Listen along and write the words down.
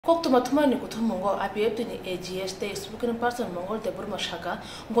Pokto Thumani Kutumongo, Ipft in AGS, they spoken person Mongol de Burma Shaka,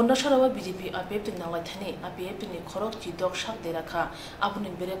 Gondasharawa BGP, Ipft in Nalatani, Ipft in Korok, Dog Shak Deraka, Abun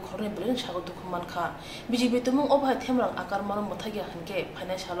in Bere Korean Bren Shago Dukumanka, BGP Tumong Oba Temran, Akarman Motagia Hanke,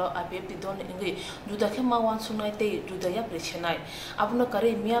 Panashalo, Ipft Don Ingi, Judakema one Sunite, Judaya Prechenai,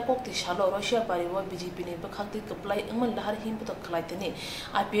 Abunakari, Mia Pokti Shalo, Russia Pariwa, BGP in Bakati, Toklai, Eman Lahar him to Klaitani,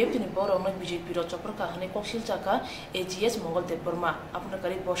 Ipft in Boron BGP Rochoperka, Haneko Shilchaka, AGS Mongol de Burma,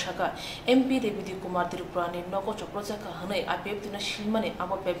 Abunakari. Shaka MP Deputy Kumar Tirupurani Noko Choprojaka Hane Ipft na Shilmani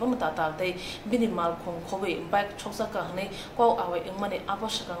Abo Pebon Tata Day Bini Malkong Kobe Bike Chosaka Hane Ko Awe Ingmani Abo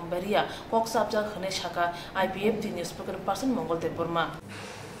Shakang Beria Kok Sabjak Hane Shaka Ipft ni spoken person Mongol de Burma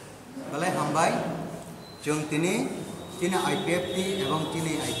Bwlai Hambai Jung Tini Ipft এবং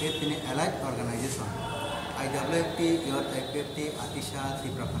Tini Ipft allied organization IWFT your Ipft Atisha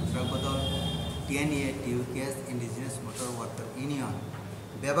Tripura Contra Bodol TNA TUKS Indigenous Motor Worker Union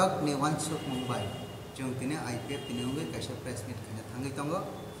Bebak ni wansuk Mumbai, jeng tini Ipft tini ungi kaisa press meet kanya thangi tongo,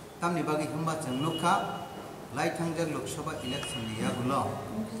 tam ni bagi hamba jeng nukha, lai thangjak Lok Sabha election ni yagulo,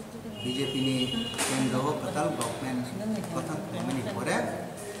 BJP ni kendro katal government kothon khamani pore,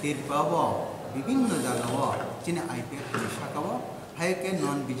 tirpabo bibinno jagao, tini Ipft ni shakao, hai ke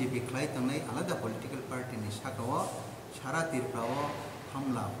non BJP khlai tangnai alada political party ni shakao, shara tirpabo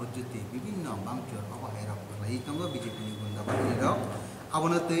hamla hujjuti bibinno bangchor abo hairok khlai tongo BJP ni gundabani rok.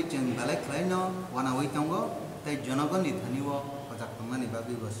 Abonotoi jeng Bwlai khlaino wanawai tongo tai jonogon ni thaniwo pajak tongmani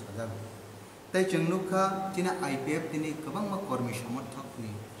bagi bo sajak tai jeng nukha tina Ipft ni kwbangma kormi samarthok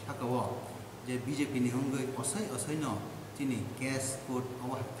ni sakao je BJP ni hungoi osai no tini case court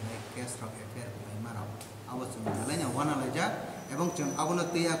awa khai case rok affair mara abo jeng Bwlai na wanalaja ebong jeng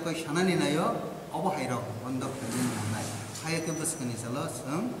abonotoi akoi sanani nayo abo hairok bondok khaini nanai hayake buskani salo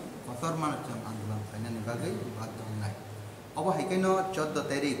sung kotor mana jeng andolan khainani bagi badong nai Abo haikeno 14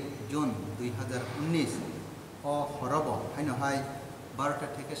 tarik June 2019 o horobo haino hai 12টা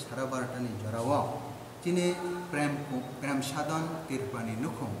থেকে 12:30টা ni jorawo tini prem sadon tirpani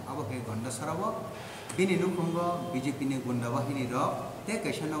nukhum abo ke gonda sarabo bini nukhumgo BJP ni gunda bahini ro te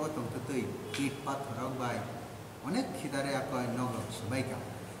kaisanogo tongtoi kit pathorok bai onek khidare akoi nogok sabaika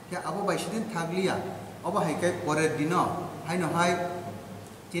ke abo baisidin thaglia abo haikai porer dino haino hai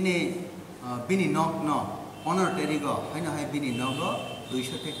tini bini nok no honor terigo haino hai bini nogo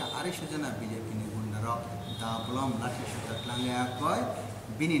 200 থেকে 250 jana BJP ni gundaro da blom lathi shuta klangya koi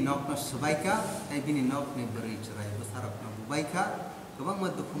bini nok no sabaika tai bini nok ni beri cerai besarok no bubaika gobang ma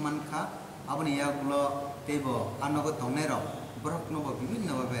dukuman kha aboni yagulo tebo anogo tonero brok no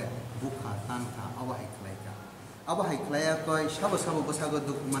bibinno babe bukha tankha abahai khlaika abahai khlaya koi sabo bosago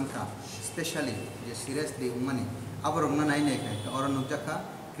dukuman kha especially je seriously umani aborong na nai nei kha oron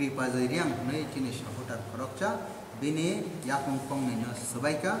nukjaka Kripa Zairiang nei chini supporter korokcha bini yakong kong ni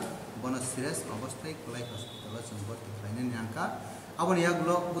sabaika bono serious obosthai kolai hospital jongborti khlainen yangka aboni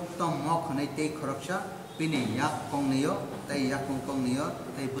yaglo uttom mok nei tei korokcha bini yakong niyo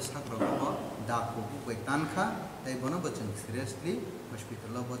tai busak rogo da ko bai tankha tai bono bachang seriously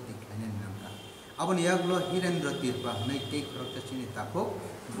hospital lo borti khlainen yangka aboni yaglo Hirendra Tirpa nei tei korokcha chini tako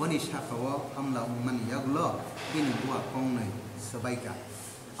boni shakawo hamla umman yaglo bini buwa kong nei sabaika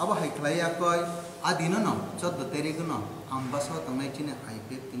Abo haiklaya koi adino no 14 tarik no ambaso tangnai chine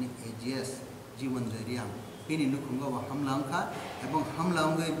Ipft tini AGS jiwan jariya bini nukhungo wa hamlangkha ebong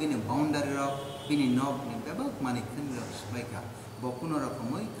hamlaungoi bini boundary ro bini nok ni bebak mani khinro sabaika bokuno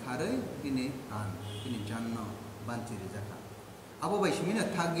rokomoi kharei bini pran bini janno banchiri jaka abo baishmina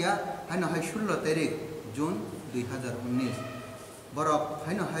thagya haino hai 16 tarik June 2019 borok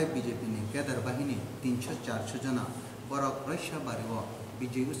haino hai BJP ni kedar bahini 300-400 jana borok Russia bariwo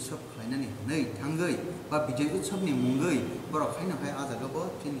Bijay Utsav khlainani nei thangai ba Bijay Utsav ni mungai borok khaina hai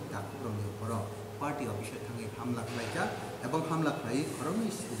ajagabo chini takurom ni poro party office thangai hamla khlaika ebong hamla khlai khoromni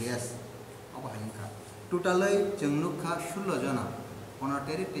serious abo hainka totally jengnukha 16 jana 15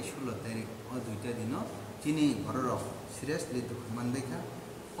 tarik te 16 tarik o duita dino chini bororo seriously dukman dekha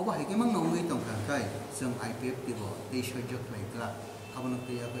abo haike mang nongai tongkha kai jeng Ipft bo tei sojjo khlaika abono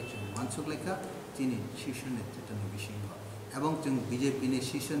te yaga jeng mansuk lekha chini shisho netrito ni bishingo এবং जों BJP ni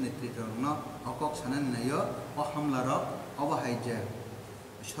শীর্ষ নেতৃত্বরত্ন অকক সানানি নাইও ও হামলার অবহাইজে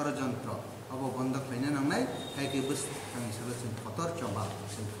ষড়যন্ত্র of বন্ধ খাইনে নাংনাই হাইকে বস থাঙ্গি সালো जों खतर चबा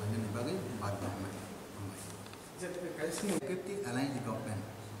जों खाइने बागै बाध्य हनाय Ipft alliance government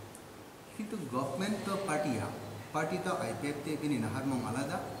কিন্তু গভর্নমেন্ট তো পার্টি তো Ipft বিনি নাহারমং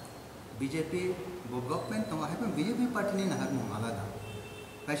আলাদা BJP গো গভর্নমেন্ট তো হাইপন BJP পার্টি ni নাহারমং আলাদা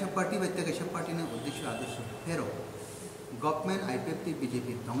কাইসা পার্টি বাইতে কাইসা পার্টি ni উদ্দেশ্য আদর্শ ফেরো Government Ipft BJP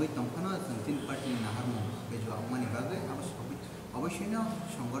tongai tongkhana jengtin party naharmo bejo amani bagai abo অবশ্যই না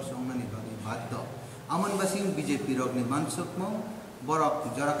সংঘর্ষ অংনানি বাকি বাধ্য আমন বাসিং বিজেপি রগনি মানসুকমো বরক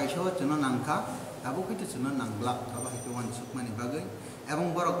জরা কাইসাও চুনো নাংখা তাবো কিটু চুনো নাংলাক তাবা হিতু ওয়ানসুকমানি বাগৈ এবং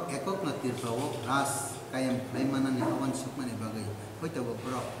বরক একক না তিরপাও রাস কায়েম লাইমানানি ওয়ানসুকমানি বাগৈ হইতাবো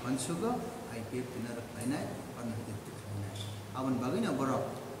বরক ওয়ানসুগো আইপিএফ তিনার লাইনাই অনহিত তিনাই আমন বাগৈ না বরক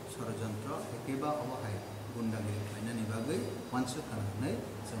ষড়যন্ত্র একেবা অবহায় গুন্ডাগিরি লাইনানি বাগৈ ওয়ানসুক খানাनै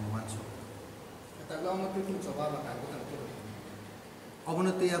जों ওয়ানসুক তাহলে আমাদের কোন সভা বা কাগজ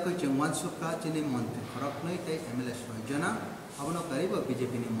অবনতি আকৈ जों ওয়ানসুককা চিনি মন্ত্রী খরক नै তাই এমএলএ সয়জনা অবনো কারিব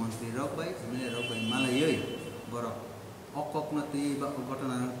বিজেপি নি মন্ত্রী রকবাই এমএলএ রকবাই মালাयै বরক অককনতি বা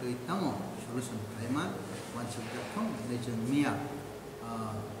ঘটনানতি তামো সলিউশন খাইমান ওয়ানসুক জাথং नै जों मिया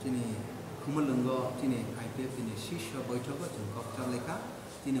চিনি খুমলঙ্গ চিনি আইপিএফ চিনি শীর্ষ বৈঠক जों কক্টার লেখা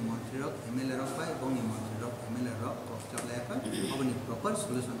চিনি মন্ত্রী রক এমএলএ রকবাই বংনি মন্ত্রী রক এমএলএ রক কক্টার লেখা অবনি প্রপার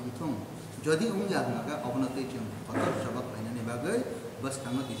সলিউশন উঠং যদি উংজাগনাকা অবনতি जों কত সবক লাইনানি বাগৈ बस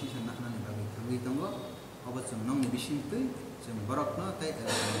थांगो डिसिसन नाखनानि बागै थांगै दङ अबसों नंनि बिसिंतै जों बरकनो ताइ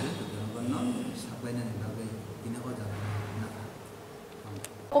एलाइजों दुगननो साप्लायनानि बागै बिनो अजा ना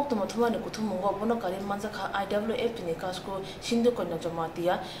Oktoma thumani kuthumungwa bono karin manjaka IWF ni kasko sindu konna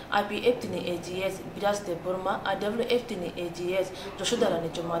jamatia IPF ni AGS Biras de Burma IWF ni AGS Joshudara ni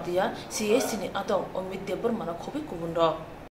jamatia CS ni Adong Omid de Burma na khobi kubundo